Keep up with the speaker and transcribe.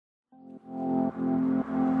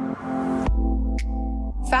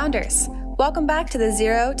Founders, welcome back to the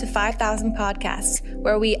 0 to 5,000 podcast,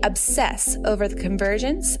 where we obsess over the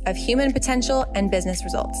convergence of human potential and business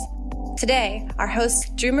results. Today, our hosts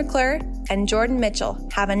Drew McClure and Jordan Mitchell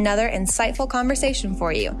have another insightful conversation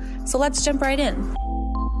for you. So let's jump right in.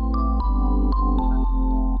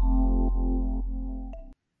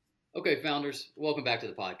 Okay, founders, welcome back to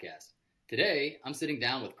the podcast. Today, I'm sitting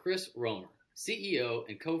down with Chris Romer, CEO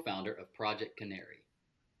and co-founder of Project Canary.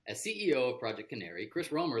 As CEO of Project Canary,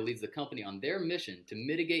 Chris Romer leads the company on their mission to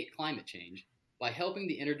mitigate climate change by helping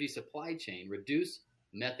the energy supply chain reduce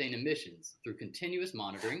methane emissions through continuous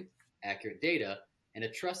monitoring, accurate data, and a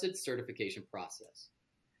trusted certification process.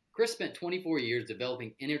 Chris spent 24 years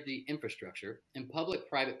developing energy infrastructure and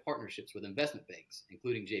public-private partnerships with investment banks,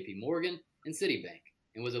 including JP Morgan and Citibank,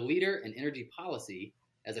 and was a leader in energy policy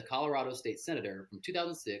as a Colorado state senator from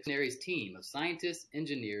 2006. Canary's team of scientists,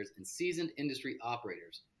 engineers, and seasoned industry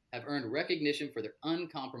operators have earned recognition for their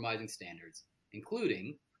uncompromising standards,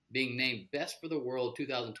 including being named Best for the World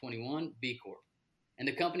 2021 B Corp. And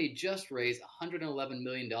the company just raised $111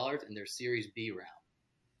 million in their Series B round.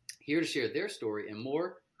 Here to share their story and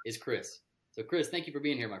more is Chris. So Chris, thank you for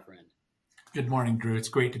being here, my friend. Good morning, Drew. It's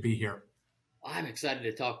great to be here. I'm excited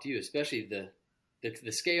to talk to you, especially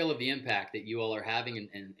the scale of the impact that you all are having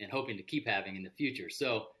and hoping to keep having in the future.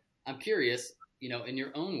 So I'm curious, in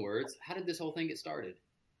your own words, how did this whole thing get started?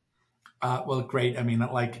 Well, great. I mean,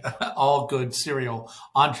 like all good serial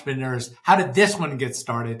entrepreneurs, how did this one get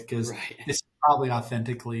started? Because This is probably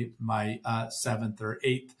authentically my seventh or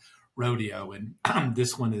eighth rodeo. And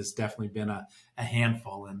this one has definitely been a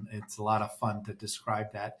handful, and it's a lot of fun to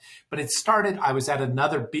describe that. But it started, I was at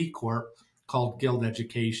another B Corp called Guild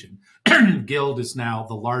Education. Guild is now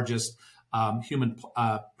the largest human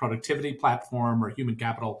productivity platform or human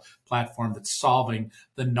capital platform that's solving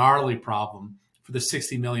the gnarly problem for the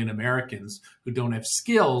 60 million Americans who don't have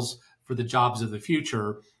skills for the jobs of the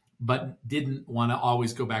future, but didn't want to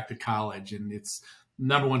always go back to college. And its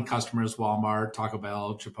number one customer is Walmart, Taco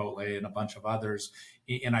Bell, Chipotle, and a bunch of others.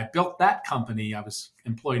 And I built that company. I was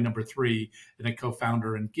employee number 3 and a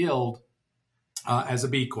co-founder in Guild as a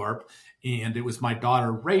B Corp. And it was my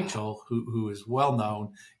daughter, Rachel, who is well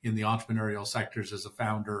known in the entrepreneurial sectors as a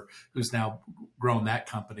founder, who's now grown that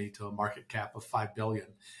company to a market cap of $5 billion.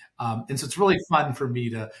 And so it's really fun for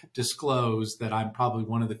me to disclose that I'm probably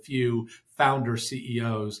one of the few founder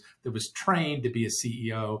CEOs that was trained to be a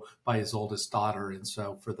CEO by his oldest daughter. And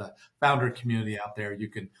so for the founder community out there, you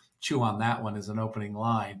can chew on that one as an opening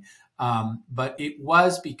line. But it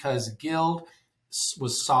was because Guild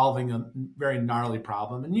was solving a very gnarly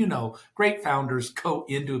problem. And great founders go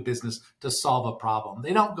into a business to solve a problem.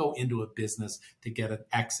 They don't go into a business to get an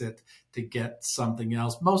exit, to get something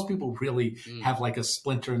else. Most people really have like a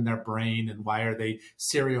splinter in their brain. And why are they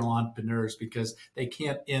serial entrepreneurs? Because they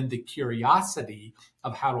can't end the curiosity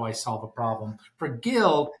of how do I solve a problem. For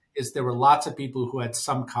Guild, there were lots of people who had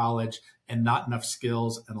some college and not enough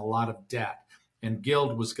skills and a lot of debt. And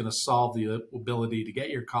Guild was going to solve the ability to get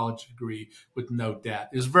your college degree with no debt.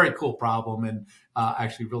 It was a very cool problem and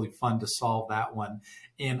actually really fun to solve that one.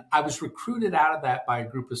 And I was recruited out of that by a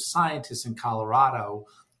group of scientists in Colorado,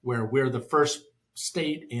 where we're the first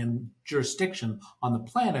state and jurisdiction on the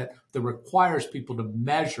planet that requires people to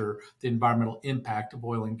measure the environmental impact of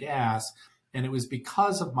oil and gas. And it was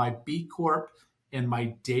because of my B Corp and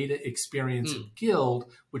my data experience at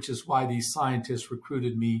Guild, which is why these scientists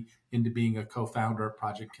recruited me into being a co-founder of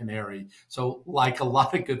Project Canary. So like a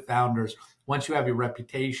lot of good founders, once you have your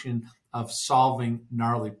reputation of solving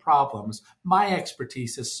gnarly problems, my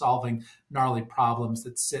expertise is solving gnarly problems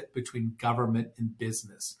that sit between government and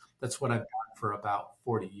business. That's what I've done for about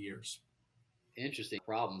 40 years. Interesting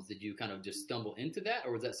problems. Did you kind of just stumble into that,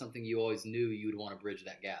 or was that something you always knew you would want to bridge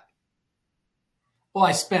that gap? Well,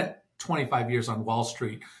 I spent 25 years on Wall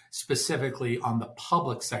Street, specifically on the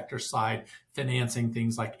public sector side, financing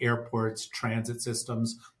things like airports, transit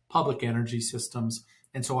systems, public energy systems.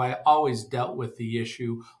 And so I always dealt with the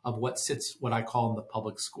issue of what sits, what I call in the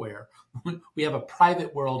public square. We have a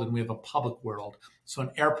private world and we have a public world. So an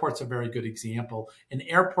airport's a very good example. And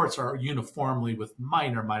airports are uniformly, with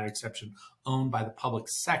minor exception, owned by the public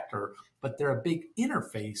sector, but they're a big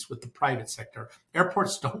interface with the private sector.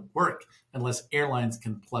 Airports don't work unless airlines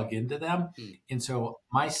can plug into them. And so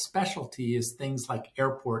my specialty is things like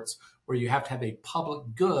airports, where you have to have a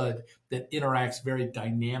public good that interacts very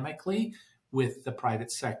dynamically with the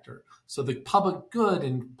private sector. So the public good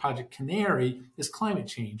in Project Canary is climate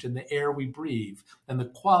change and the air we breathe and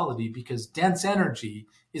the quality, because dense energy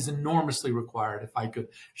is enormously required. If I could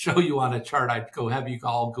show you on a chart, I'd go have you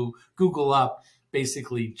all go Google up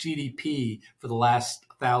basically GDP for the last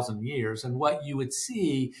 1,000 years. And what you would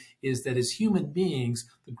see is that as human beings,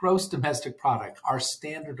 the gross domestic product, our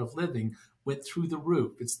standard of living, went through the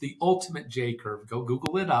roof. It's the ultimate J curve. Go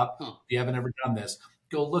Google it up if you haven't ever done this.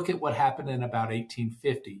 Go look at what happened in about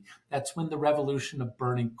 1850. That's when the revolution of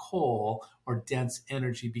burning coal or dense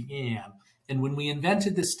energy began. And when we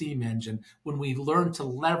invented the steam engine, when we learned to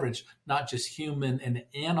leverage not just human and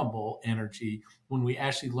animal energy, when we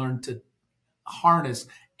actually learned to harness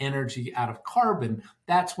energy out of carbon,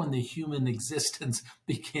 that's when the human existence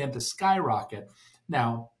began to skyrocket.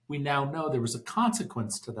 Now, we now know there was a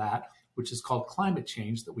consequence to that, which is called climate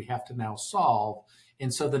change, that we have to now solve.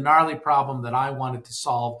 And so the gnarly problem that I wanted to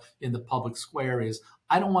solve in the public square is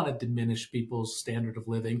I don't want to diminish people's standard of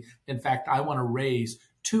living. In fact, I want to raise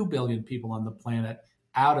 2 billion people on the planet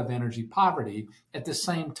out of energy poverty. At the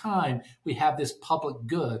same time, we have this public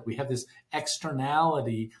good. We have this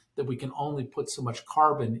externality that we can only put so much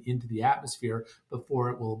carbon into the atmosphere before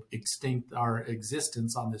it will extinct our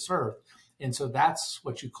existence on this earth. And so that's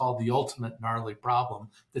what you call the ultimate gnarly problem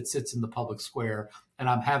that sits in the public square. And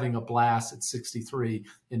I'm having a blast at 63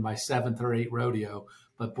 in my 7th or 8th rodeo.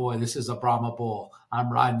 But boy, this is a Brahma bull.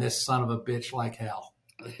 I'm riding this son of a bitch like hell.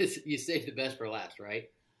 You saved the best for last, right?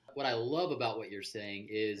 What I love about what you're saying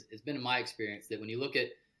is, it's been in my experience that when you look at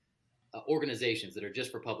organizations that are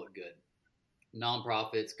just for public good,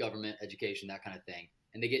 nonprofits, government, education, that kind of thing,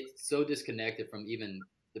 and they get so disconnected from even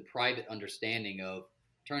the private understanding of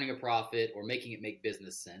turning a profit or making it make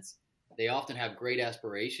business sense. They often have great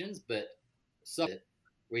aspirations, but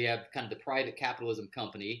we have kind of the private capitalism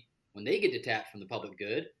company, when they get detached from the public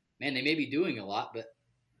good, man, they may be doing a lot, but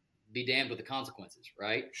be damned with the consequences,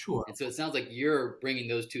 right? Sure. And so it sounds like you're bringing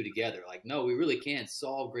those two together. Like, no, we really can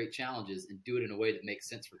solve great challenges and do it in a way that makes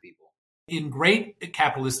sense for people. In great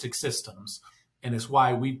capitalistic systems, and it's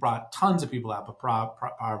why we brought tons of people out of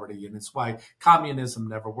poverty, and it's why communism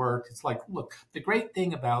never worked. It's like, look, the great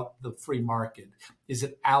thing about the free market is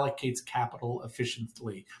it allocates capital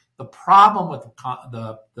efficiently. The problem with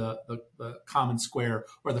the common square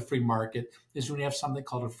or the free market is when you have something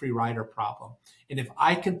called a free rider problem. And if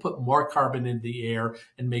I can put more carbon in the air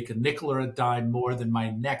and make a nickel or a dime more than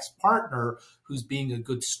my next partner who's being a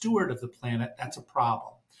good steward of the planet, that's a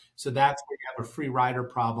problem. So that's where you have a free rider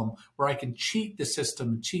problem, where I can cheat the system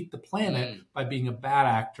and cheat the planet by being a bad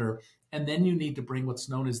actor. And then you need to bring what's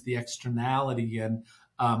known as the externality in.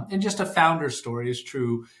 And just a founder story is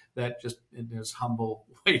true, that just in this humble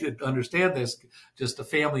way to understand this, just a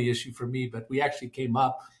family issue for me. But we actually came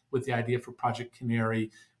up with the idea for Project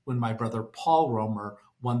Canary when my brother Paul Romer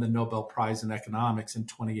won the Nobel Prize in Economics in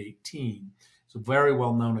 2018. He's a very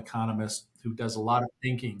well-known economist who does a lot of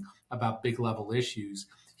thinking about big level issues.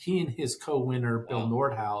 He and his co-winner, Bill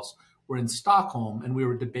Nordhaus, were in Stockholm, and we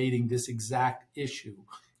were debating this exact issue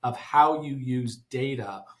of how you use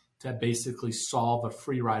data to basically solve a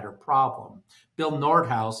free rider problem. Bill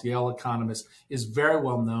Nordhaus, Yale economist, is very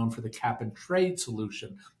well known for the cap and trade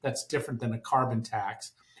solution. That's different than a carbon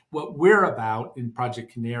tax. What we're about in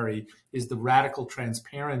Project Canary is the radical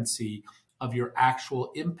transparency of your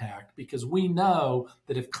actual impact, because we know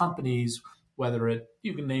that if companies,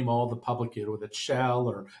 you can name all the public, whether it's Shell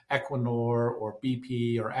or Equinor or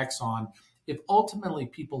BP or Exxon, if ultimately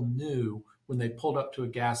people knew when they pulled up to a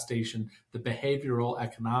gas station the behavioral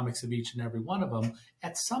economics of each and every one of them,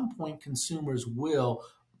 at some point consumers will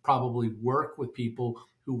probably work with people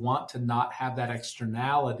who want to not have that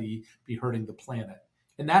externality be hurting the planet.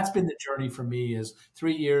 And that's been the journey for me, is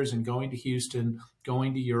 3 years and going to Houston,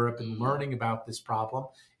 going to Europe and learning about this problem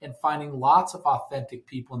and finding lots of authentic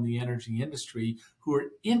people in the energy industry who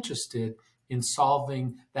are interested in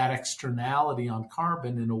solving that externality on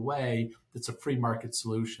carbon in a way that's a free market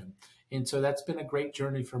solution. And so that's been a great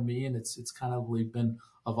journey for me. And it's kind of been,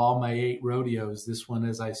 of all my 8 rodeos, this one,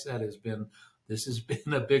 as I said, has been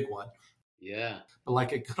a big one. Yeah. But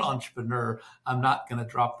like a good entrepreneur, I'm not going to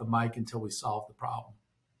drop the mic until we solve the problem.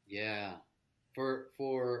 Yeah.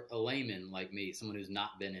 For a layman like me, someone who's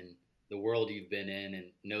not been in the world you've been in and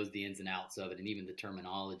knows the ins and outs of it and even the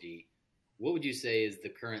terminology, what would you say is the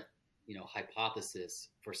current, hypothesis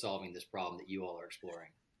for solving this problem that you all are exploring?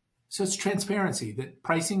 So it's transparency, that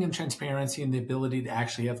pricing and transparency and the ability to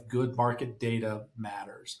actually have good market data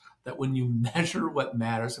matters. That when you measure what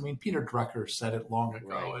matters, Peter Drucker said it long ago.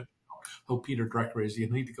 Right. And who Peter Drucker is, you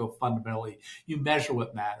need to go fundamentally. You measure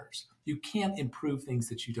what matters. You can't improve things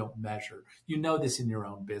that you don't measure. You know this in your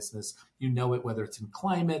own business. You know it whether it's in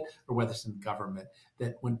climate or whether it's in government,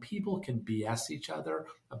 that when people can BS each other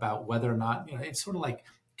about whether or not, it's sort of like,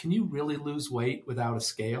 can you really lose weight without a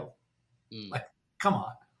scale? Like, come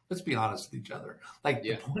on. Let's be honest with each other. Like the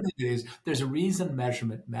Yeah. point of it is there's a reason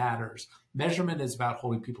measurement matters. Measurement is about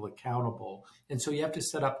holding people accountable. And so you have to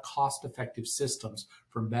set up cost-effective systems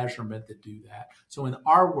for measurement that do that. So in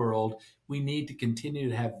our world, we need to continue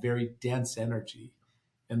to have very dense energy.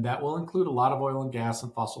 And that will include a lot of oil and gas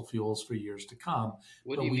and fossil fuels for years to come.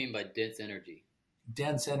 What But do you mean by dense energy?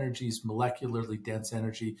 dense energy is molecularly dense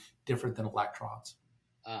energy, different than electrons.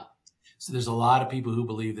 Ah, So there's a lot of people who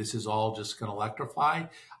believe this is all just going to electrify.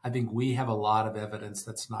 I think we have a lot of evidence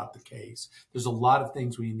that's not the case. There's a lot of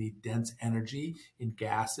things where you need dense energy in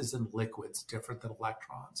gases and liquids, different than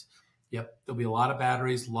electrons. Yep, there'll be a lot of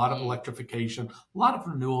batteries, a lot of electrification, a lot of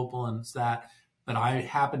renewable and that. But I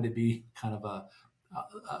happen to be kind of a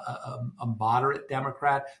moderate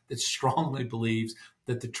Democrat that strongly believes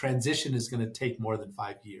that the transition is going to take more than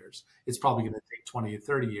 5 years. It's probably going to take 20 or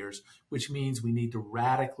 30 years, which means we need to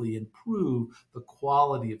radically improve the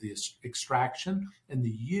quality of the extraction and the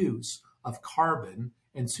use of carbon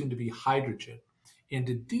and soon to be hydrogen. And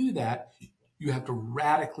to do that, you have to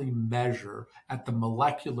radically measure at the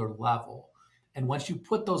molecular level. And once you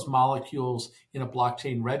put those molecules in a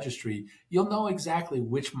blockchain registry, you'll know exactly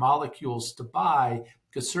which molecules to buy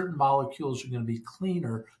because certain molecules are going to be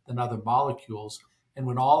cleaner than other molecules. And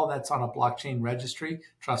when all of that's on a blockchain registry,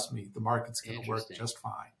 trust me, the market's going to work just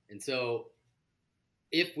fine. And so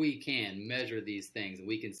if we can measure these things and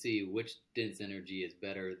we can see which dense energy is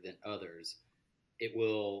better than others, it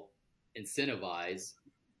will incentivize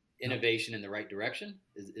innovation in the right direction.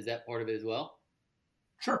 Is that part of it as well?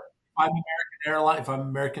 Sure. If I'm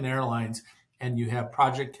American Airlines and you have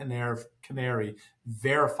Project Canary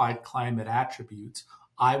verified climate attributes,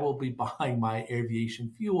 I will be buying my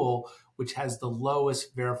aviation fuel, which has the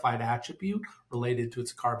lowest verified attribute related to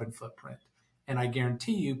its carbon footprint. And I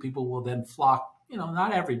guarantee you people will then flock,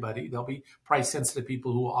 not everybody. There'll be price sensitive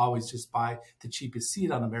people who will always just buy the cheapest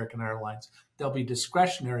seat on American Airlines. There'll be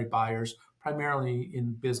discretionary buyers, primarily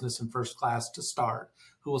in business and first class to start,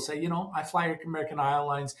 who will say, I fly American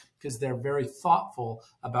Airlines because they're very thoughtful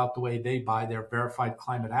about the way they buy their verified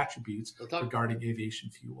climate attributes regarding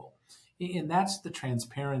aviation fuel. And that's the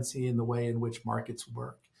transparency in the way in which markets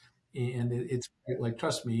work. And it's like,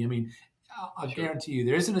 trust me, I'll guarantee you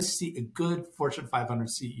there isn't a good Fortune 500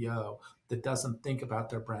 CEO that doesn't think about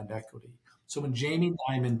their brand equity. So when Jamie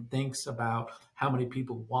Dimon thinks about how many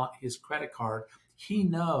people want his credit card, he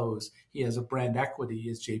knows he has a brand equity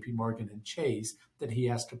as JP Morgan and Chase that he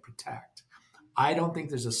has to protect. I don't think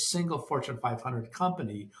there's a single Fortune 500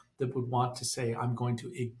 company that would want to say, I'm going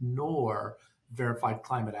to ignore verified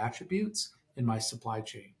climate attributes in my supply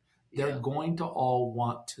chain. They're going to all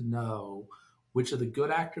want to know which are the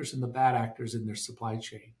good actors and the bad actors in their supply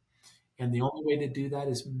chain. And the only way to do that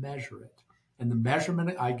is measure it. And the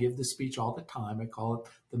measurement, I give the speech all the time. I call it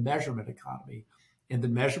the measurement economy. And the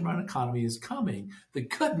measurement economy is coming. The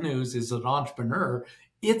good news is, as an entrepreneur,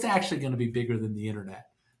 it's actually going to be bigger than the internet.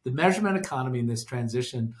 The measurement economy in this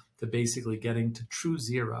transition to basically getting to true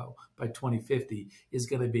zero by 2050 is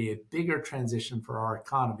going to be a bigger transition for our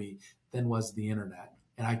economy than was the internet.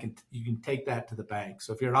 And you can take that to the bank.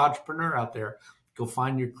 So if you're an entrepreneur out there, go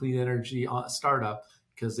find your clean energy startup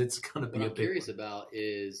because it's going to be what a I'm big curious one. about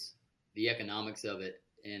is the economics of it.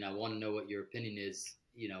 And I want to know what your opinion is,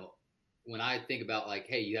 when I think about like,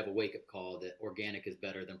 hey, you have a wake up call that organic is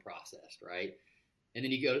better than processed, right? And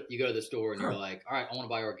then you go to the store and you're like, all right, I want to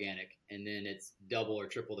buy organic. And then it's double or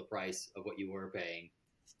triple the price of what you were paying.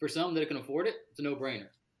 For some that can afford it, it's a no brainer.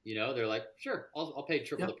 They're like, sure, I'll pay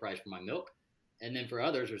triple the price for my milk. And then for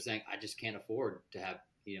others are saying, I just can't afford to have,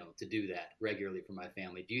 to do that regularly for my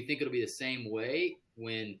family. Do you think it'll be the same way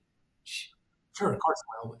when? Sure, of course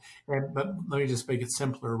it will. But let me just make it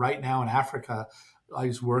simpler. Right now in Africa, I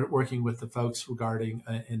was working with the folks regarding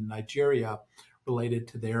in Nigeria related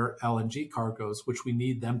to their LNG cargoes, which we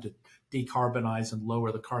need them to decarbonize and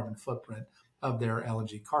lower the carbon footprint of their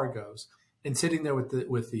LNG cargoes. And sitting there with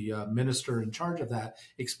the minister in charge of that,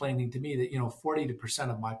 explaining to me that 40%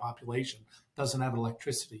 of my population doesn't have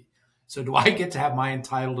electricity. So do I get to have my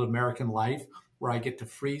entitled American life where I get to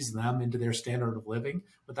freeze them into their standard of living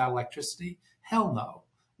without electricity? Hell no.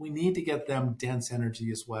 We need to get them dense energy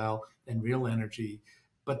as well and real energy,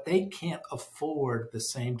 but they can't afford the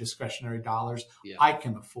same discretionary dollars I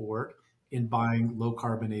can afford in buying low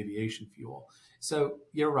carbon aviation fuel. So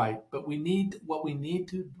you're right, but what we need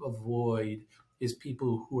to avoid is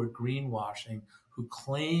people who are greenwashing, who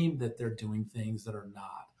claim that they're doing things that are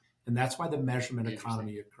not. And that's why the measurement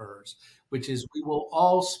economy occurs, which is we will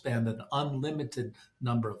all spend an unlimited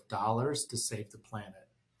number of dollars to save the planet.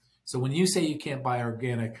 So when you say you can't buy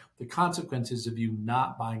organic, the consequences of you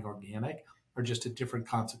not buying organic are just a different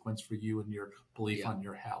consequence for you and your belief on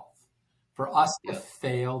your health. For us to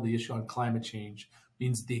fail the issue on climate change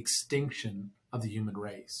means the extinction of the human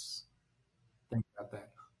race. Think about that.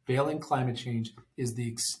 Failing climate change is the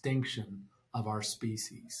extinction of our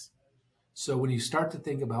species. So when you start to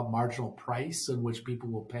think about marginal price in which people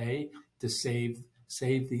will pay to save the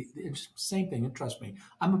same thing, and trust me,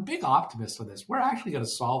 I'm a big optimist on this. We're actually going to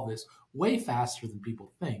solve this way faster than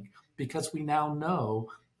people think, because we now know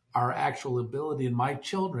our actual ability, and my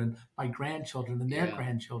children, my grandchildren, and their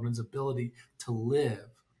grandchildren's ability to live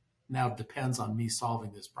now depends on me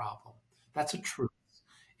solving this problem. That's a truth.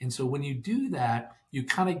 And so when you do that, you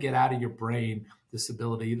kind of get out of your brain this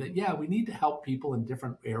ability that, we need to help people in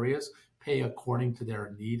different areas pay according to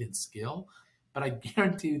their need and skill. But I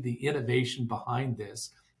guarantee you the innovation behind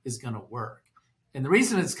this is going to work. And the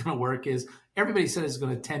reason it's going to work is everybody said it's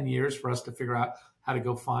going to 10 years for us to figure out how to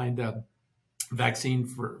go find a vaccine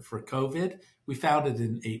for COVID. We found it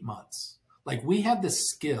in 8 months. Like, we have the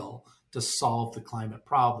skill to solve the climate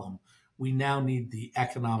problem. We now need the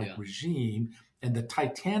economic regime, and the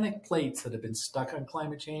titanic plates that have been stuck on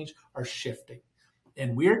climate change are shifting.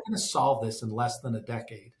 And we're going to solve this in less than a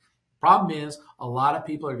decade. Problem is, a lot of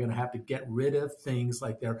people are going to have to get rid of things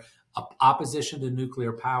like their opposition to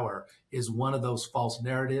nuclear power is one of those false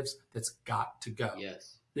narratives that's got to go.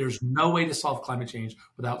 Yes. There's no way to solve climate change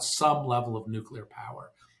without some level of nuclear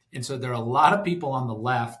power. And so there are a lot of people on the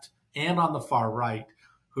left and on the far right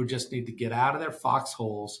who just need to get out of their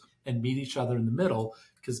foxholes and meet each other in the middle,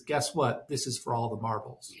 because guess what? This is for all the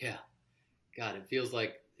marbles. Yeah. God, it feels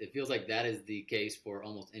like that is the case for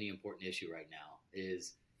almost any important issue right now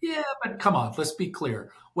is. Yeah, but come on, let's be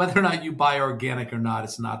clear. Whether or not you buy organic or not,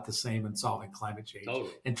 it's not the same in solving climate change.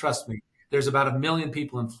 Totally. And trust me, there's about 1 million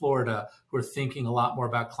people in Florida who are thinking a lot more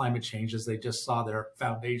about climate change as they just saw their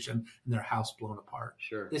foundation and their house blown apart.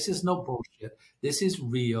 Sure. This is no bullshit. This is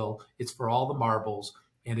real. It's for all the marbles,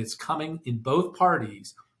 and it's coming in both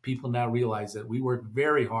parties. People now realize that we worked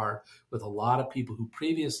very hard with a lot of people who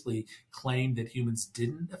previously claimed that humans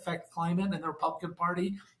didn't affect climate in the Republican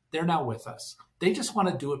Party. They're now with us. They just want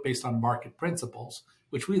to do it based on market principles,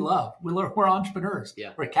 which we love. We're entrepreneurs.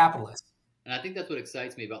 Yeah. We're capitalists. And I think that's what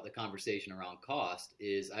excites me about the conversation around cost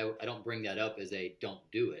is I don't bring that up as a don't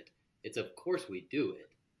do it. It's of course we do it.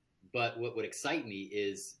 But what would excite me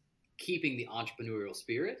is keeping the entrepreneurial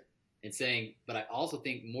spirit and saying, but I also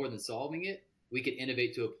think more than solving it, we could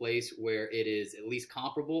innovate to a place where it is at least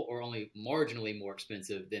comparable or only marginally more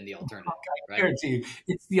expensive than the alternative. I guarantee you,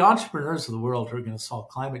 it's the entrepreneurs of the world who are going to solve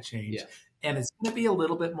climate change. Yeah. And it's going to be a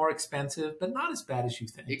little bit more expensive, but not as bad as you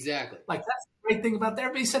think. Exactly. Like, that's the great thing about that.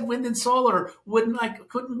 Everybody said wind and solar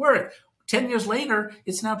couldn't work. 10 years later,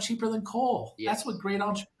 it's now cheaper than coal. Yes. That's what great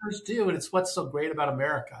entrepreneurs do. And it's what's so great about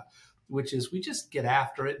America, which is we just get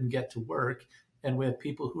after it and get to work. And we have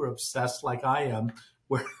people who are obsessed like I am,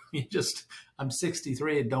 where I'm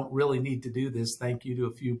 63 and don't really need to do this. Thank you to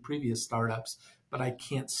a few previous startups, but I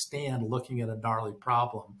can't stand looking at a gnarly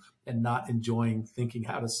problem and not enjoying thinking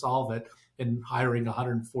how to solve it and hiring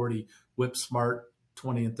 140 whip smart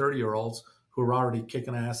 20 and 30-year-olds who are already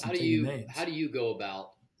kicking ass and taking names. How do you go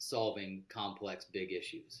about solving complex big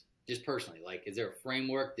issues? Just personally, like, is there a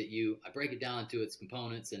framework that I break it down into its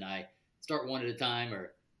components and I start one at a time,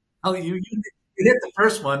 or? Oh, you hit the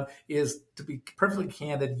first one. Is, to be perfectly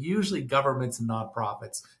candid, usually governments and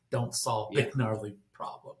nonprofits don't solve big gnarly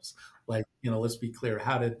problems. Like, let's be clear,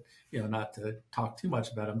 how did, not to talk too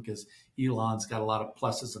much about him because Elon's got a lot of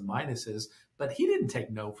pluses and minuses, but he didn't take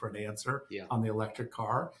no for an answer on the electric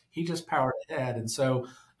car. He just powered ahead. And so,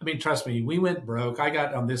 I mean, trust me, we went broke. I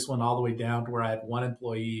got on this one all the way down to where I had one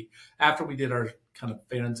employee. After we did our kind of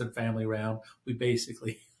friends and family round, we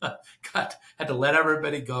basically had to let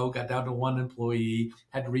everybody go, got down to one employee,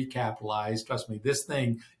 had to recapitalize. Trust me, this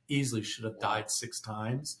thing easily should have died 6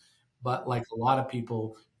 times. But like a lot of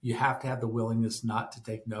people, you have to have the willingness not to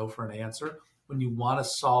take no for an answer. When you want to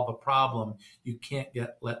solve a problem, you can't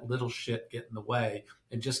let little shit get in the way.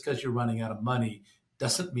 And just because you're running out of money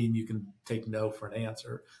doesn't mean you can take no for an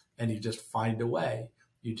answer. And you just find a way.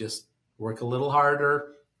 You just work a little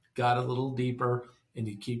harder, got a little deeper, and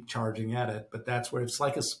you keep charging at it. But that's where it's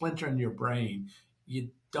like a splinter in your brain. You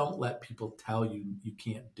don't let people tell you you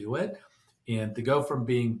can't do it. And to go from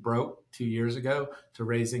being broke 2 years ago to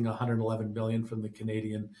raising $111 million from the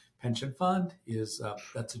Canadian pension fund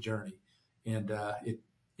that's a journey. And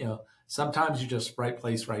sometimes you just right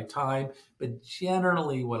place, right time. But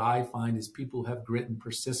generally what I find is people who have grit and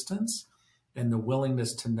persistence and the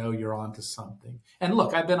willingness to know you're onto something. And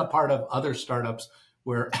look, I've been a part of other startups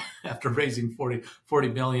where after raising 40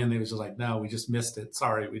 million, they was just like, no, we just missed it.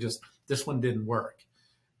 Sorry, this one didn't work.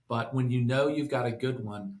 But when you know you've got a good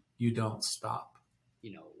one, you don't stop.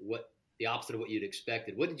 What the opposite of what you'd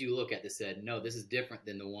expected. What did you look at that said, no, this is different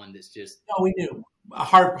than the one that's just... No, we knew. A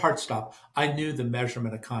hard stop. I knew the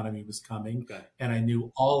measurement economy was coming, Okay. and I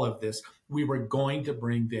knew all of this. We were going to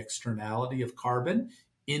bring the externality of carbon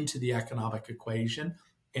into the economic equation,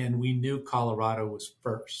 and we knew Colorado was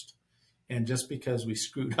first. And just because we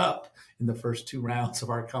screwed up in the first 2 rounds of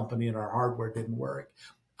our company and our hardware didn't work,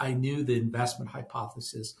 I knew the investment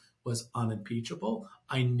hypothesis was unimpeachable.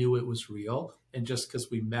 I knew it was real. And just because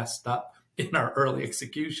we messed up in our early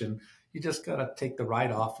execution, you just got to take the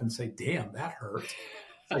ride off and say, damn, that hurt.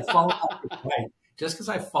 I fall off the bike. Just because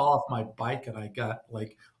I fall off my bike and I got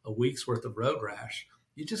like a week's worth of road rash,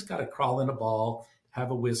 you just got to crawl in a ball,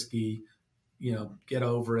 have a whiskey, get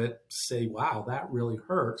over it, say, wow, that really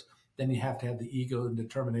hurt. Then you have to have the ego and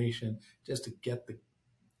determination just to get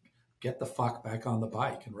the fuck back on the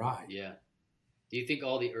bike and ride. Yeah. Do you think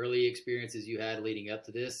all the early experiences you had leading up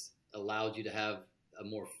to this allowed you to have a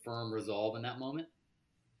more firm resolve in that moment?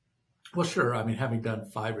 Well, sure. I mean, having done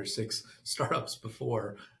 5 or 6 startups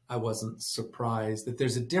before, I wasn't surprised that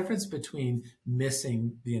there's a difference between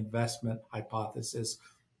missing the investment hypothesis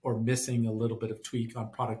or missing a little bit of tweak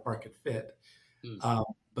on product market fit.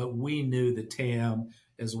 But we knew the TAM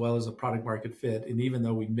as well as a product market fit. And even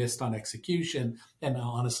though we missed on execution and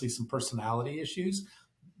honestly some personality issues,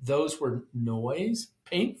 those were noise,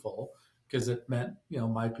 painful, because it meant,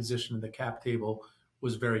 my position in the cap table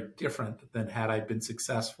was very different than had I been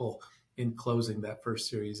successful in closing that first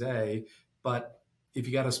Series A. But if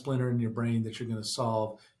you got a splinter in your brain that you're going to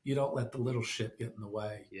solve, you don't let the little shit get in the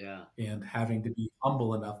way. Yeah. And having to be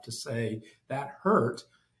humble enough to say that hurt.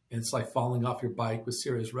 And it's like falling off your bike with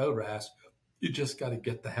serious road rash. You just got to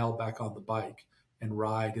get the hell back on the bike and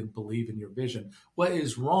ride and believe in your vision. What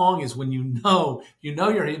is wrong is when you know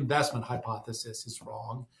your investment hypothesis is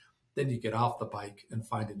wrong, then you get off the bike and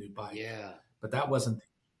find a new bike. Yeah. But that wasn't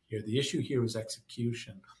here. The issue here was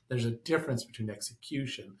execution. There's a difference between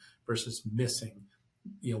execution versus missing.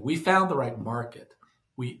 We found the right market.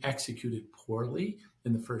 We executed poorly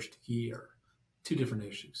in the first year. 2 different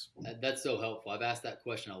issues. That's so helpful. I've asked that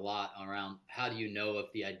question a lot around how do you know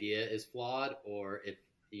if the idea is flawed or if,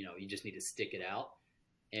 you just need to stick it out.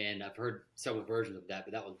 And I've heard several versions of that,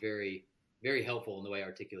 but that was very, very helpful in the way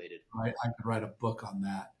articulated. I could write a book on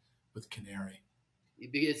that with Canary.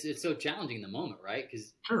 It's so challenging in the moment, right?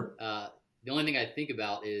 Because sure. The only thing I think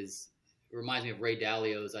about it reminds me of Ray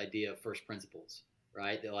Dalio's idea of first principles,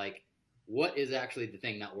 right? That like, what is actually the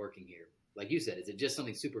thing not working here? Like you said, is it just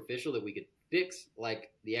something superficial that we could fix,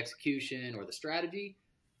 like the execution or the strategy,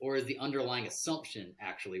 or is the underlying assumption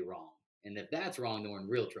actually wrong? And if that's wrong, then we're in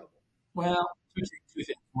real trouble. Well, 2 things.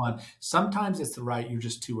 1, sometimes it's you're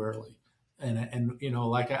just too early. And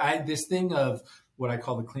this thing of what I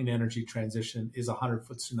call the clean energy transition is a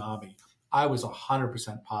 100-foot tsunami. I was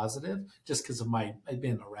 100% positive just because I'd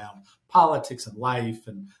been around politics and life,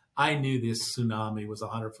 and I knew this tsunami was a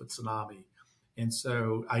 100-foot tsunami. And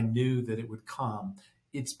so I knew that it would come.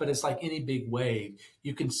 But it's like any big wave.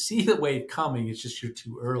 You can see the wave coming. It's just you're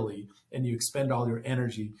too early and you expend all your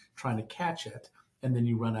energy trying to catch it. And then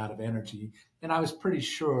you run out of energy. And I was pretty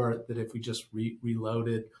sure that if we just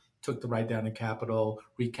reloaded, took the write down in capital,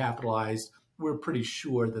 recapitalized, we're pretty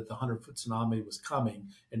sure that the 100-foot tsunami was coming.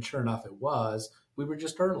 And sure enough, it was. We were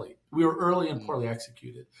just early. We were early and poorly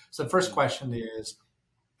executed. So the first question is,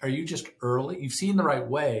 are you just early? You've seen the right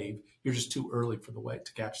wave. You're just too early for the wave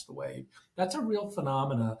to catch the wave. That's a real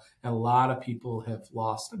phenomena. And a lot of people have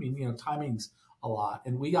lost. I mean, timing's a lot.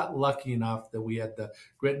 And we got lucky enough that we had the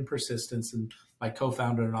grit and persistence. And my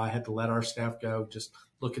co-founder and I had to let our staff go, just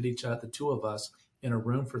look at each other, the 2 of us, in a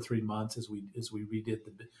room for 3 months as we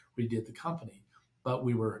redid the company. But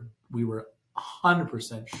we were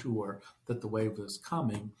 100% sure that the wave was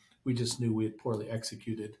coming. We just knew we had poorly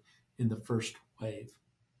executed in the first wave.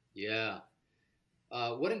 Yeah.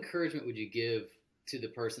 What encouragement would you give to the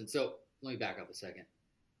person? So let me back up a second.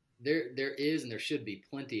 There is and there should be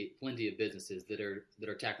plenty of businesses that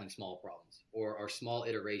are tackling small problems or are small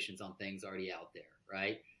iterations on things already out there,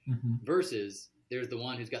 right? Mm-hmm. Versus there's the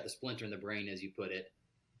one who's got the splinter in the brain, as you put it,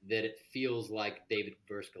 that it feels like David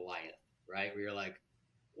versus Goliath, right? Where you're like,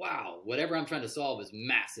 wow, whatever I'm trying to solve is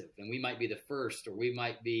massive, and we might be the first, or we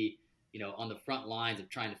might be, on the front lines of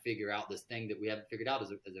trying to figure out this thing that we haven't figured out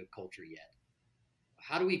as a culture yet.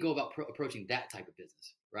 How do we go about approaching that type of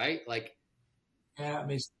business, right? Like, yeah, I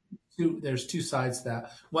mean, there's 2 sides to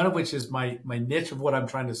that. One of which is my niche of what I'm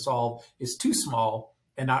trying to solve is too small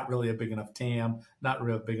and not really a big enough TAM, not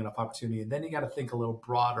really a big enough opportunity. And then you got to think a little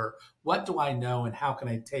broader. What do I know and how can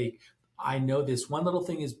I take I know this one little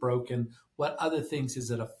thing is broken. What other things is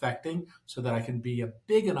it affecting so that I can be a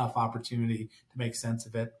big enough opportunity to make sense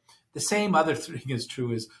of it? The same other thing is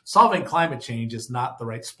true is solving climate change is not the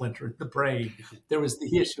right splinter in the brain. There was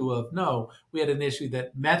the issue of, no, we had an issue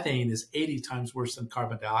that methane is 80 times worse than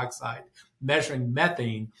carbon dioxide. Measuring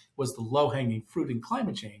methane was the low-hanging fruit in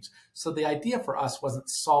climate change. So the idea for us wasn't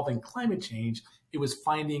solving climate change. It was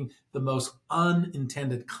finding the most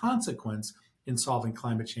unintended consequence in solving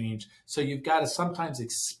climate change. So you've got to sometimes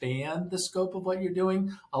expand the scope of what you're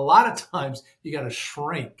doing. A lot of times you got to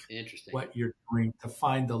shrink what you're doing to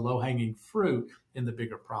find the low-hanging fruit in the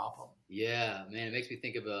bigger problem. Yeah, man, it makes me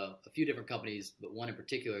think of a few different companies, but one in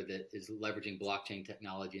particular that is leveraging blockchain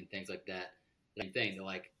technology and things like that. Same thing. They're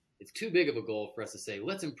like, it's too big of a goal for us to say,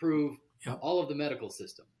 let's improve all of the medical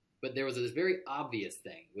system. But there was this very obvious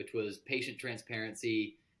thing, which was patient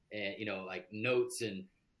transparency and, like notes and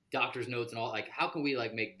doctor's notes and all. Like, how can we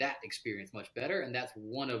make that experience much better? And that's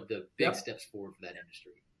one of the big steps forward for that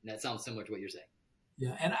industry. And that sounds similar to what you're saying.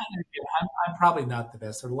 Yeah, and I'm probably not the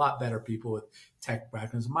best. There are a lot better people with tech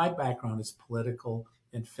backgrounds. My background is political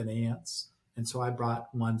and finance. And so I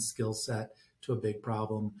brought one skill set to a big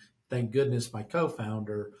problem. Thank goodness my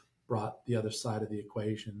co-founder brought the other side of the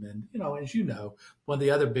equation. And, as you know, one of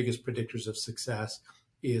the other biggest predictors of success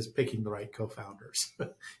is picking the right co-founders.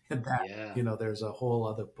 And that, there's a whole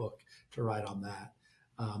other book to write on that.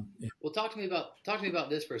 Well, talk to me about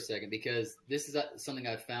this for a second, because this is something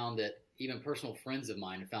I've found that even personal friends of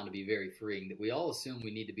mine have found to be very freeing, that we all assume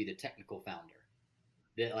we need to be the technical founder.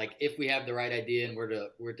 That if we have the right idea and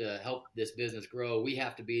we're to help this business grow, we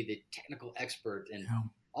have to be the technical expert. And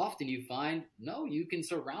often you find, no, you can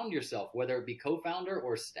surround yourself, whether it be co-founder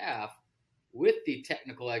or staff, with the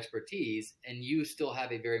technical expertise, and you still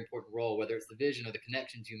have a very important role, whether it's the vision or the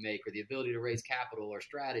connections you make or the ability to raise capital or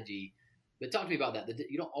strategy. But talk to me about that.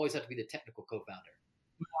 You don't always have to be the technical co-founder.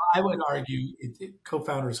 I would argue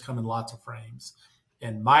co-founders come in lots of frames.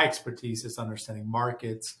 And my expertise is understanding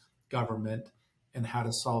markets, government, and how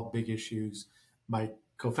to solve big issues. My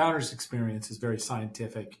co-founder's experience is very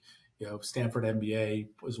scientific, Stanford MBA,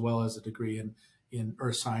 as well as a degree in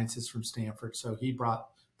earth sciences from Stanford. So he brought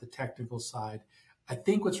the technical side. I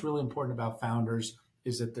think what's really important about founders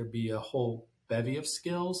is that there be a whole bevy of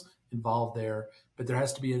skills involved there, but there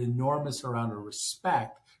has to be an enormous amount of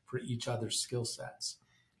respect for each other's skill sets.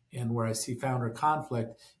 And where I see founder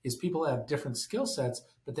conflict is people have different skill sets,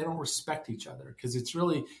 but they don't respect each other, because it's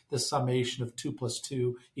really the summation of 2 +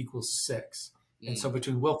 2 = 6. And so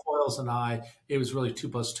between Will Foyles and I, it was really 2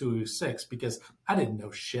 + 2 = 6, because I didn't know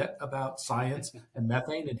shit about science and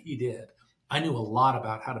methane, and he did. I knew a lot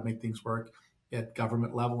about how to make things work at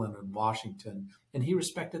government level and in Washington, and he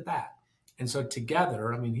respected that. And so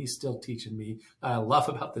together, he's still teaching me. I love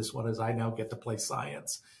about this one is I now get to play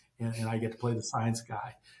science, and I get to play the science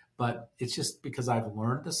guy. But it's just because I've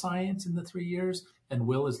learned the science in the 3 years, and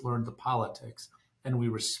Will has learned the politics, and we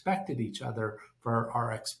respected each other for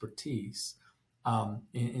our expertise.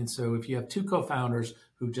 And so if you have two co-founders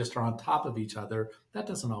who just are on top of each other, that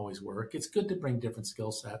doesn't always work. It's good to bring different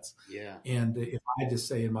skill sets. Yeah. And if I just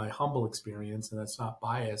say in my humble experience, and that's not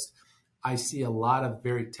biased, I see a lot of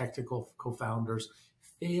very technical co-founders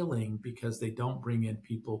failing because they don't bring in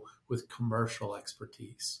people with commercial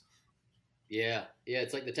expertise. Yeah.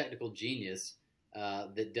 It's like the technical genius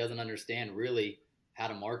that doesn't understand really how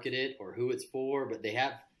to market it or who it's for, but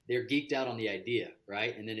they're geeked out on the idea,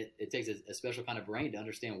 right? And then it takes a special kind of brain to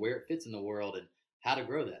understand where it fits in the world and how to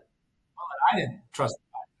grow that. Well, I didn't trust.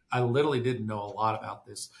 I literally didn't know a lot about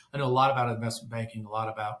this. I know a lot about investment banking, a lot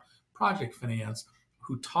about project finance.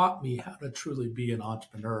 Who taught me how to truly be an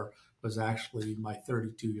entrepreneur was actually my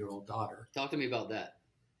 32-year-old daughter. Talk to me about that.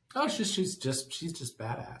 Oh, she's just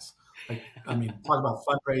badass. Talk about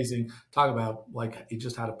fundraising, talk about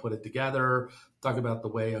just how to put it together, talk about the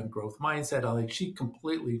way on growth mindset. She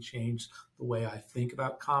completely changed the way I think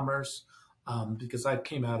about commerce, because I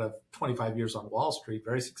came out of 25 years on Wall Street,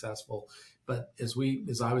 very successful. But as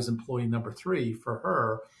I was employee number 3 for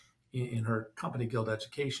her in her company Guild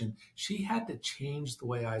Education, she had to change the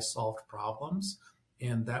way I solved problems.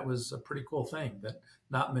 And that was a pretty cool thing that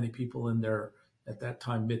not many people in their, at that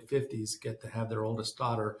time, mid-50s get to have their oldest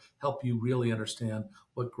daughter help you really understand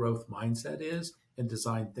what growth mindset is and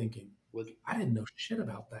design thinking. I didn't know shit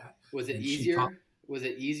about that. Was it easier? Was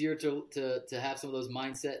it easier to have some of those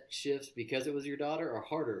mindset shifts because it was your daughter, or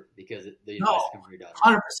harder because the advice came from your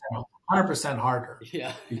daughter? 100% harder.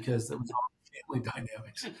 Yeah, because it was all family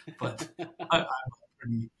dynamics. But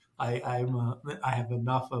I have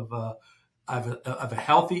enough of a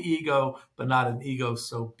healthy ego, but not an ego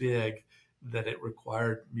so big that it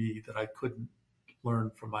required me that I couldn't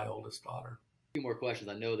learned from my oldest daughter. A few more questions.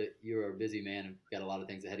 I know that you're a busy man and got a lot of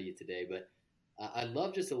things ahead of you today, but I'd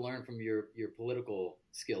love just to learn from your political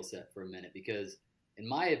skill set for a minute, because in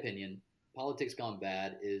my opinion, politics gone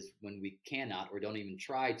bad is when we cannot or don't even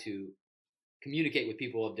try to communicate with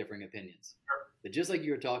people of differing opinions. Sure. But just like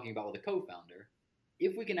you were talking about with a co-founder,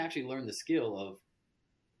 if we can actually learn the skill of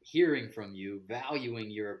hearing from you, valuing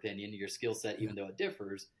your opinion, your skill set, even though it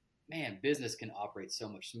differs, man, business can operate so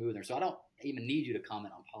much smoother. So I don't even need you to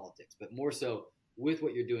comment on politics, but more so with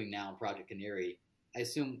what you're doing now in Project Canary, I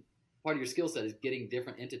assume part of your skill set is getting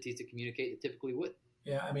different entities to communicate that typically wouldn't.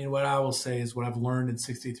 Yeah, I mean, what I will say is what I've learned in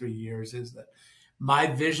 63 years is that my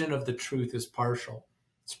vision of the truth is partial.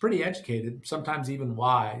 It's pretty educated, sometimes even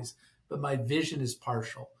wise, but my vision is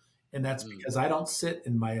partial. And that's because I don't sit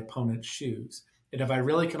in my opponent's shoes. And if I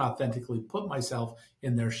really can authentically put myself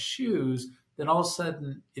in their shoes, then all of a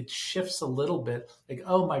sudden it shifts a little bit. Like,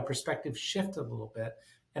 oh, my perspective shifted a little bit.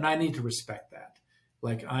 And I need to respect that.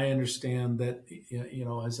 Like, I understand that,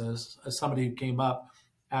 as somebody who came up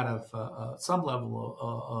out of some level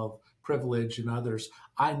of privilege and others,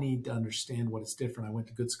 I need to understand what is different. I went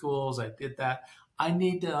to good schools. I did that. I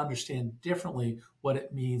need to understand differently what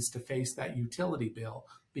it means to face that utility bill.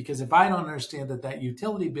 Because if I don't understand that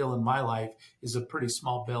utility bill in my life is a pretty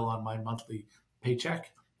small bill on my monthly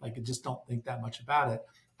paycheck, like I just don't think that much about it.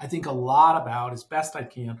 I think a lot about, as best I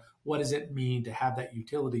can, what does it mean to have that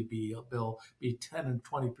utility bill be 10 and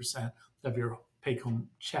 20% of your take-home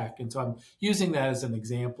check? And so I'm using that as an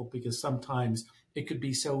example because sometimes it could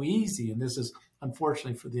be so easy. And this is,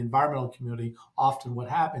 unfortunately, for the environmental community, often what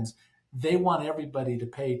happens. They want everybody to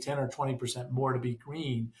pay 10 or 20% more to be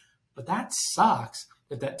green. But that sucks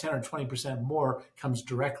that 10 or 20% more comes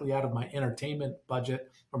directly out of my entertainment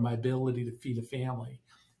budget or my ability to feed a family.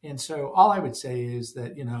 And so all I would say is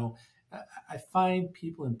that, I find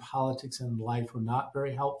people in politics and life who are not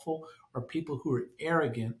very helpful, or people who are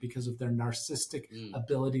arrogant because of their narcissistic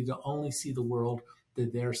ability to only see the world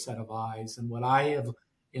through their set of eyes. And what I have,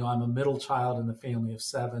 I'm a middle child in a family of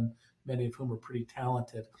 7, many of whom are pretty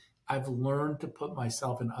talented. I've learned to put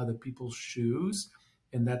myself in other people's shoes,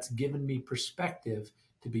 and that's given me perspective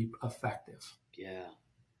to be effective. Yeah.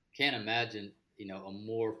 Can't imagine, a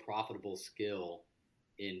more profitable skill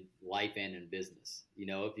in life and in business.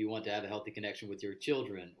 If you want to have a healthy connection with your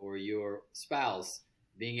children or your spouse,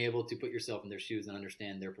 being able to put yourself in their shoes and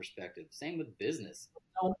understand their perspective. Same with business.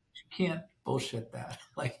 No, you can't bullshit that.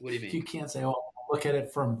 Like, what do you mean? You can't say, oh, look at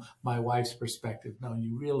it from my wife's perspective. No,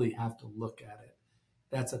 you really have to look at it.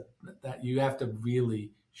 That you have to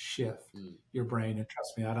really shift your brain. And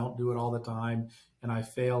trust me, I don't do it all the time, and I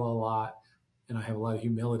fail a lot, and I have a lot of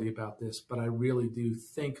humility about this, but I really do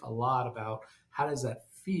think a lot about how does that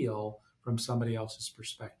feel from somebody else's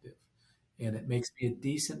perspective. And it makes me a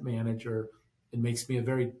decent manager. It makes me a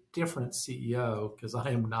very different CEO because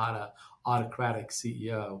I am not an autocratic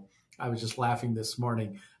CEO. I was just laughing this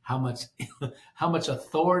morning how much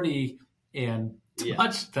authority and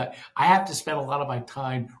much that I have to spend a lot of my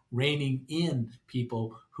time reining in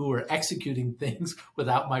people who are executing things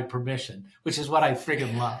without my permission, which is what I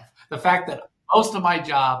friggin' love. The fact that most of my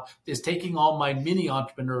job is taking all my mini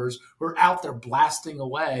entrepreneurs who are out there blasting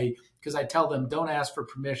away because I tell them, don't ask for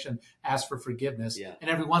permission, ask for forgiveness. Yeah. And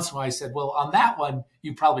every once in a while I said, well, on that one,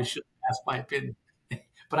 you probably shouldn't ask my opinion.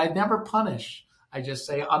 But I never punish. I just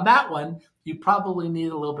say, on that one, you probably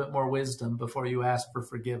need a little bit more wisdom before you ask for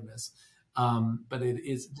forgiveness. But it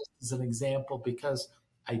is just as an example because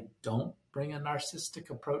I don't bring a narcissistic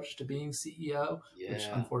approach to being CEO, which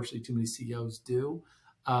unfortunately too many CEOs do.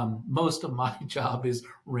 Most of my job is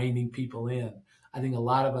reining people in. I think a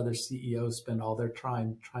lot of other CEOs spend all their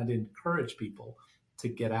time trying to encourage people to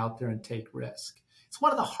get out there and take risk. It's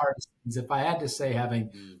one of the hardest things. If I had to say,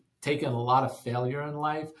 having taken a lot of failure in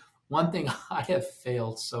life, one thing I have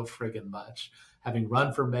failed so friggin' much, having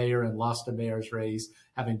run for mayor and lost a mayor's race,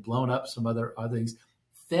 having blown up some other things,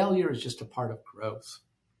 failure is just a part of growth.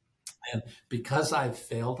 And because I've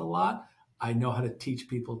failed a lot, I know how to teach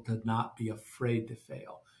people to not be afraid to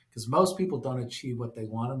fail. Because most people don't achieve what they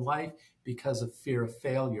want in life because of fear of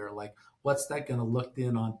failure. Like, what's that going to look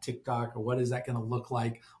in on TikTok, or what is that going to look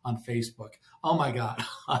like on Facebook? Oh my God,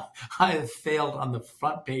 I have failed on the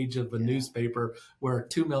front page of a newspaper where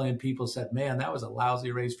 2 million people said, man, that was a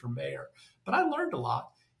lousy race for mayor. But I learned a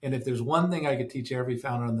lot. And if there's one thing I could teach every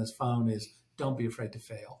founder on this phone is don't be afraid to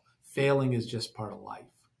fail. Failing is just part of life.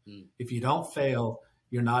 If you don't fail,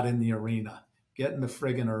 you're not in the arena. Get in the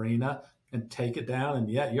friggin' arena and take it down. And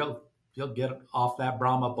you'll get off that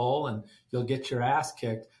Brahma bowl and you'll get your ass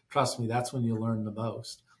kicked. Trust me, that's when you learn the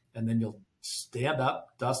most. And then you'll stand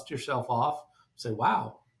up, dust yourself off, say,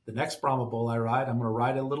 wow, The next Brahma Bull I ride, I'm going to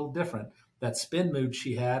ride it a little different. That spin move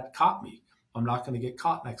she had caught me. I'm not going to get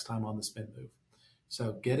caught next time on the spin move.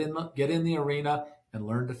 So get in the arena and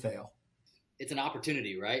learn to fail. It's an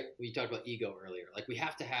opportunity, right? We talked about ego earlier. Like we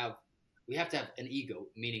have to have an ego,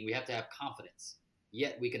 meaning we have to have confidence.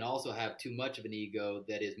 Yet we can also have too much of an ego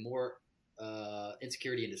that is more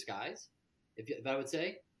insecurity in disguise, if I would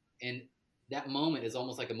say. And that moment is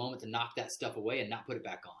almost like a moment to knock that stuff away and not put it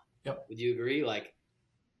back on. Yep. Would you agree? Like,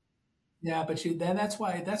 yeah, but that's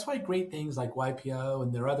why great things like YPO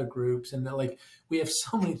and there are other groups, and like we have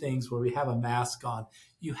so many things where we have a mask on.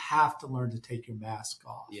 You have to learn to take your mask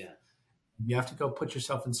off. Yeah. You have to go put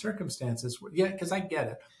yourself in circumstances where, because I get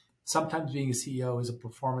it. Sometimes being a CEO is a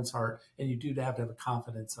performance art, and you do have to have a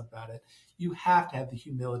confidence about it. You have to have the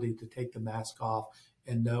humility to take the mask off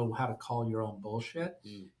and know how to call your own bullshit.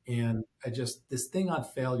 And this thing on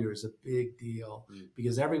failure is a big deal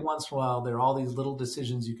because every once in a while, there are all these little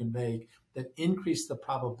decisions you can make that increase the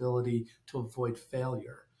probability to avoid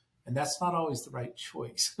failure. And that's not always the right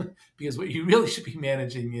choice because what you really should be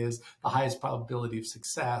managing is the highest probability of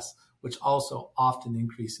success, which also often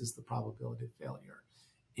increases the probability of failure.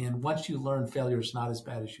 And once you learn failure is not as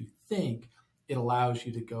bad as you think, it allows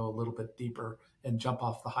you to go a little bit deeper and jump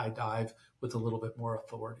off the high dive with a little bit more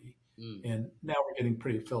authority. And now we're getting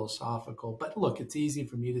pretty philosophical. But look, it's easy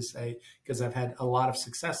for me to say because I've had a lot of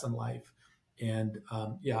success in life. And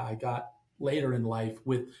I got later in life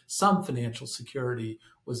with some financial security,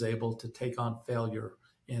 was able to take on failure.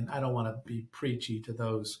 And I don't want to be preachy to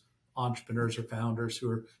those entrepreneurs or founders who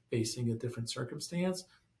are facing a different circumstance.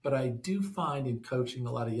 But I do find in coaching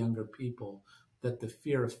a lot of younger people that the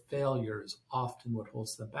fear of failure is often what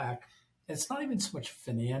holds them back. And it's not even so much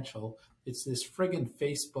financial. It's this friggin'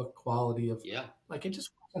 Facebook quality of, like, I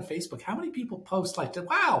just on Facebook, how many people post like,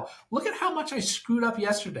 wow, look at how much I screwed up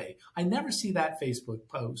yesterday. I never see that Facebook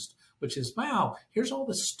post, which is, wow, here's all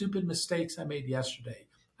the stupid mistakes I made yesterday.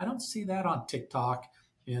 I don't see that on TikTok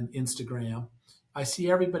and Instagram. I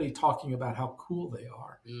see everybody talking about how cool they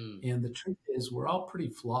are. And the truth is we're all pretty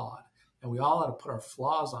flawed. And we all ought to put our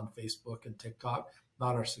flaws on Facebook and TikTok,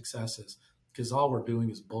 not our successes, because all we're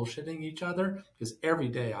doing is bullshitting each other, because every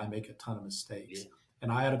day I make a ton of mistakes.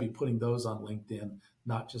 And I ought to be putting those on LinkedIn,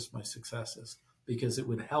 not just my successes, because it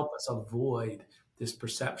would help us avoid this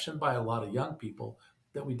perception by a lot of young people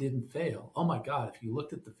that we didn't fail. Oh my God, if you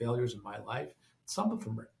looked at the failures in my life, some of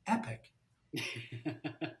them are epic.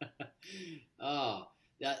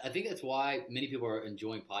 I think that's why many people are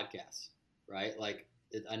enjoying podcasts, right? Like,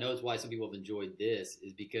 I know it's why some people have enjoyed this,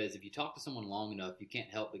 is because if you talk to someone long enough, you can't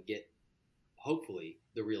help but get, hopefully,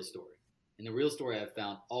 the real story. And the real story I've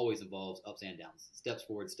found always involves ups and downs, steps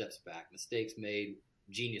forward, steps back, mistakes made,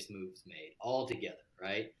 genius moves made, all together,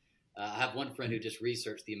 right? I have one friend who just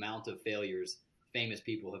researched the amount of failures famous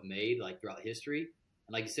people have made, like, throughout history.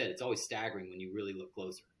 And like you said, it's always staggering when you really look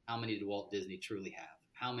closer. How many did Walt Disney truly have?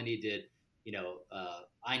 How many did,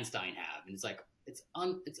 Einstein have? And it's like, it's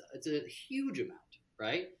a huge amount,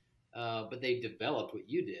 right? But they developed what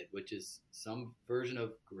you did, which is some version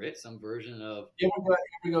of grit, some version of... Yeah,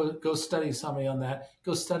 go study somebody on that.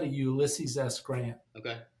 Go study Ulysses S. Grant.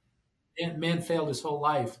 Okay. And man failed his whole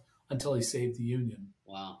life until he saved the Union.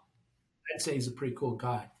 Wow. I'd say he's a pretty cool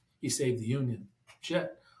guy. He saved the Union.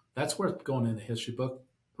 Shit. That's worth going in the history book.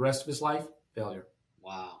 The rest of his life, failure.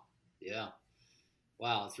 Wow. Yeah.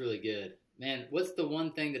 Wow, it's really good. Man, what's the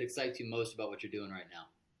one thing that excites you most about what you're doing right now?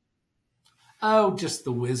 Oh, just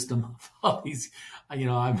the wisdom of all these.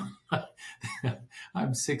 I'm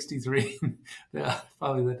 63.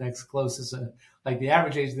 Probably the next closest. Like the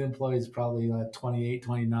average age of the employee is probably 28,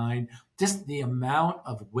 29. Just the amount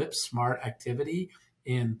of whip smart activity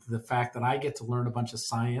and the fact that I get to learn a bunch of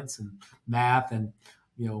science and math and,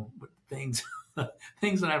 things that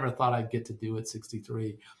I never thought I'd get to do at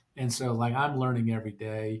 63. And so like I'm learning every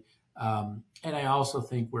day. And I also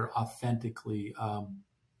think we're authentically,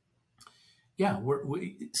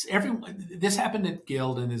 this happened at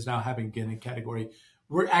Guild and is now happening again in category.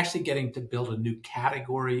 We're actually getting to build a new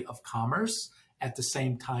category of commerce at the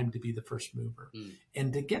same time to be the first mover.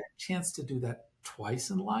 And to get a chance to do that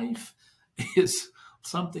twice in life is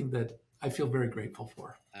something that I feel very grateful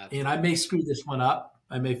for. Absolutely. And I may screw this one up,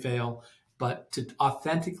 I may fail, but to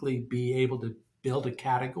authentically be able to build a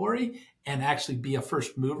category and actually be a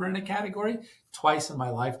first mover in a category twice in my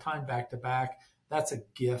lifetime, back to back, that's a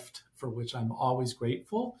gift for which I'm always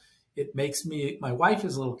grateful. It makes my wife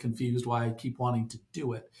is a little confused why I keep wanting to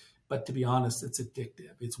do it. But to be honest, it's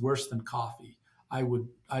addictive. It's worse than coffee. I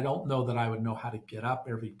don't know that I would know how to get up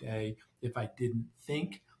every day if I didn't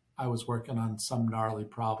think I was working on some gnarly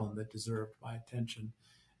problem that deserved my attention.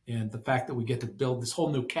 And the fact that we get to build this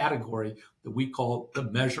whole new category that we call the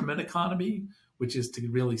measurement economy, which is to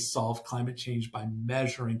really solve climate change by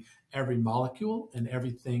measuring every molecule and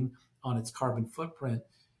everything on its carbon footprint,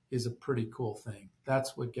 is a pretty cool thing.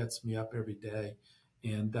 That's what gets me up every day.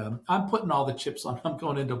 And I'm putting all the chips on. I'm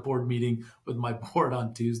going into a board meeting with my board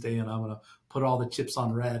on Tuesday, and I'm going to put all the chips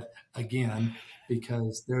on red again,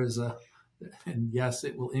 because and yes,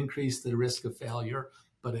 it will increase the risk of failure,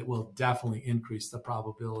 but it will definitely increase the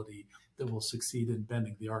probability that we'll succeed in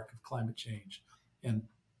bending the arc of climate change. And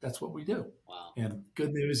that's what we do. Wow. And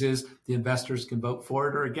good news is the investors can vote for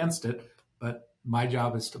it or against it, but my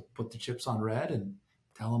job is to put the chips on red and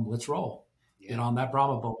tell them, let's roll. Yeah. Get on that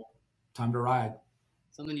Brahma boat. Time to ride.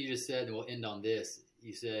 Something you just said, and we'll end on this.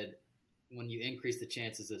 You said when you increase the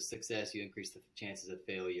chances of success, you increase the chances of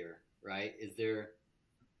failure, right?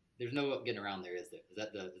 There's no getting around there, is there?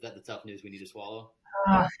 Is that the tough news we need to swallow?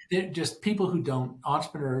 Just people who don't,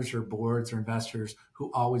 entrepreneurs or boards or investors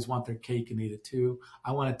who always want their cake and eat it too.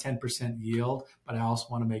 I want a 10% yield, but I also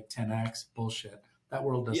want to make 10x. Bullshit. That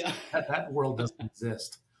world doesn't. Yeah. That world doesn't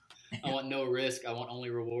exist. I want no risk. I want only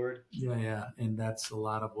reward. Yeah. And that's a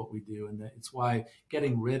lot of what we do. And it's why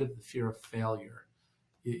getting rid of the fear of failure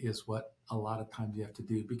is what a lot of times you have to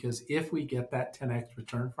do. Because if we get that 10x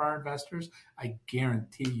return for our investors, I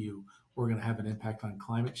guarantee you we're going to have an impact on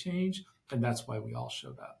climate change. And that's why we all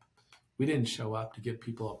showed up. We didn't show up to give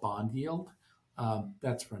people a bond yield.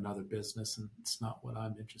 That's for another business, and it's not what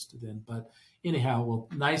I'm interested in. But anyhow, well,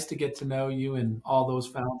 nice to get to know you and all those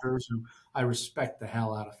founders. Who I respect the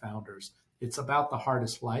hell out of founders. It's about the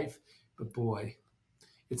hardest life, but boy,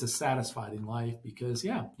 it's a satisfying life because,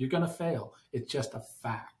 yeah, you're going to fail. It's just a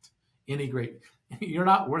fact. You're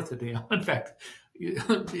not worth a damn. In fact,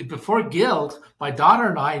 before Guild, my daughter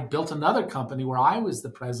and I built another company where I was the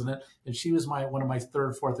president and she was one of my third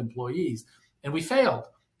or fourth employees, and we failed.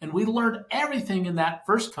 And we learned everything in that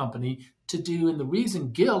first company to do. And the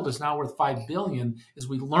reason Guild is now worth $5 billion is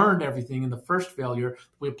we learned everything in the first failure.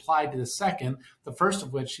 We applied to the second, the first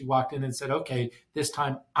of which she walked in and said, okay, this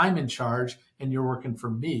time I'm in charge and you're working for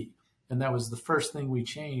me. And that was the first thing we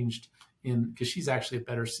changed because she's actually a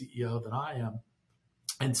better CEO than I am.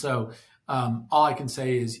 And so all I can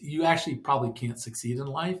say is you actually probably can't succeed in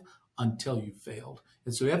life until you've failed.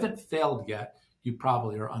 And so if you haven't failed yet, you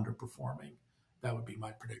probably are underperforming. That would be my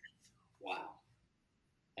prediction. Wow.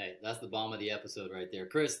 Hey, that's the bomb of the episode right there.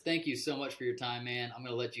 Chris, thank you so much for your time, man. I'm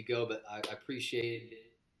going to let you go, but I appreciate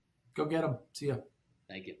it. Go get them. See ya.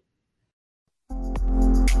 Thank you.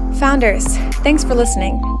 Founders, thanks for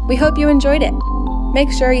listening. We hope you enjoyed it.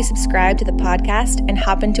 Make sure you subscribe to the podcast and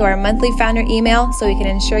hop into our monthly founder email so we can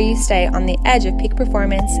ensure you stay on the edge of peak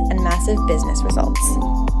performance and massive business results.